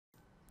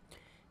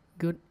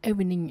Good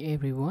evening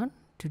everyone.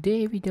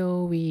 Today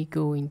video we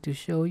going to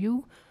show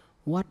you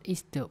what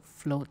is the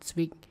float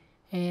switch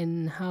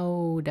and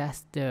how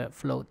does the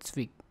float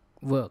switch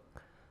work.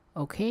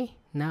 Okay,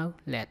 now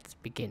let's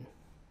begin.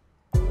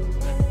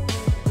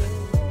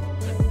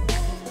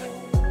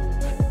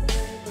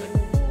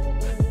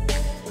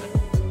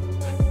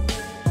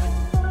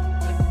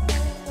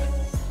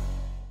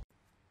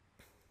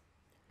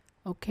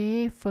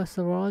 Okay, first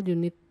of all you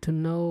need to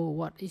know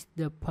what is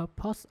the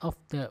purpose of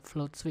the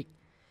float switch.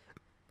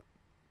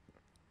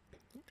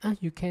 As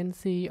you can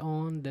see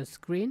on the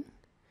screen,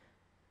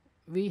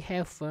 we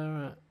have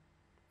a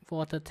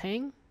water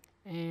tank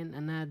and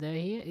another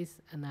here is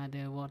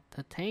another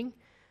water tank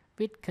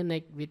which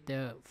connect with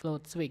the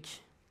float switch.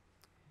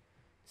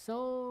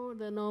 So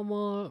the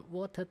normal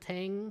water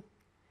tank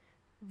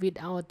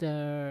without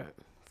the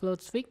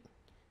float switch,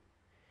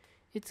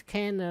 it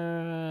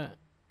cannot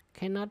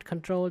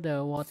control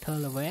the water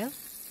level,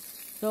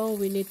 so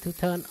we need to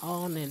turn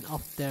on and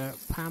off the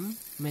pump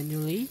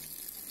manually.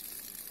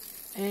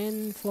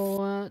 And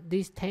for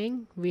this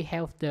tank we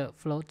have the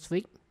float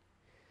switch,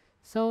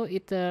 so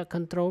it's a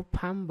control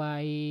pump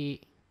by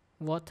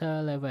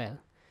water level.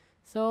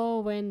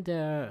 So when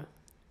the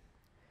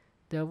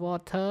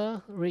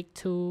water reach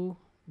to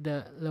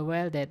the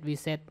level that we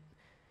set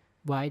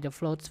by the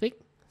float switch,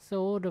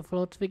 so the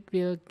float switch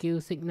will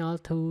give signal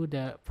to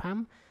the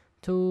pump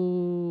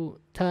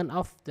to turn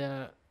off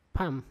the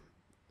pump.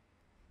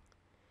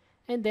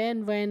 And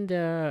then when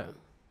the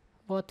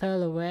water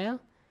level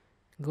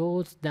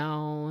goes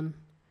down,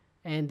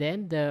 and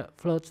then the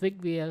float switch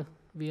will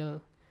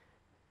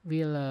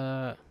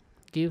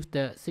give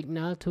the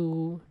signal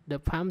to the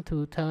pump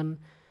to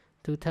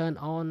turn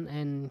on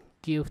and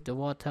give the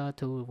water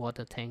to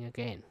water tank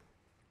again.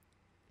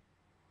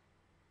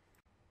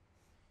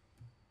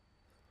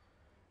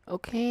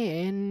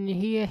 Okay, and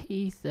here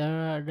is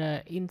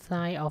the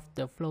inside of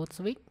the float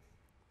switch.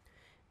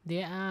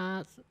 There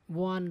are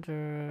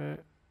one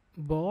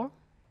ball.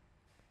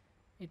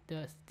 It's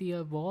a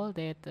steel ball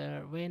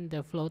that when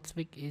the float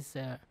switch is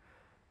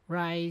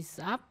rise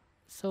up,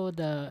 so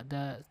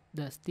the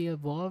steel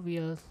ball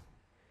will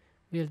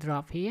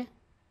drop here,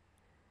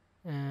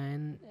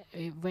 and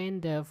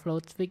when the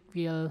float switch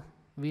will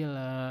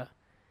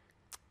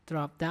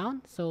drop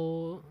down,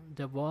 so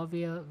the ball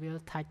will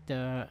touch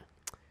the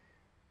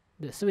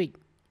switch,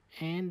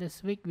 and the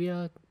switch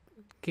will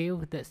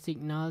give the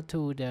signal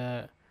to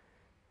the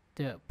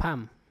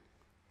pump,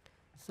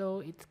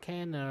 so it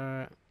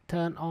can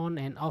turn on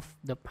and off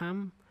the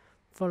pump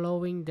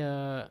following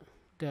the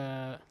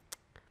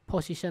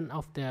position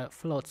of the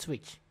float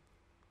switch.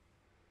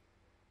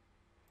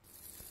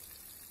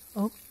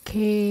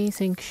 Okay,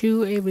 thank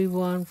you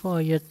everyone for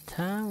your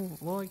time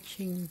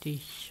watching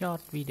this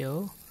short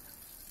video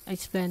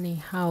explaining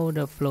how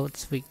the float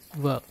switch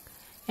works.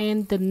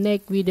 And the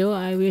next video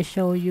I will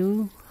show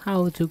you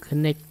how to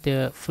connect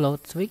the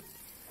float switch,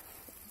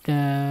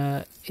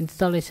 the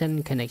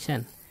installation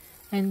connection.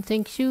 And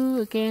thank you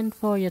again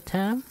for your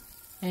time,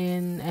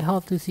 and I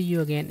hope to see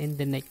you again in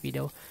the next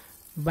video.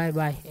 Bye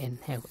bye and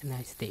have a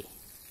nice day.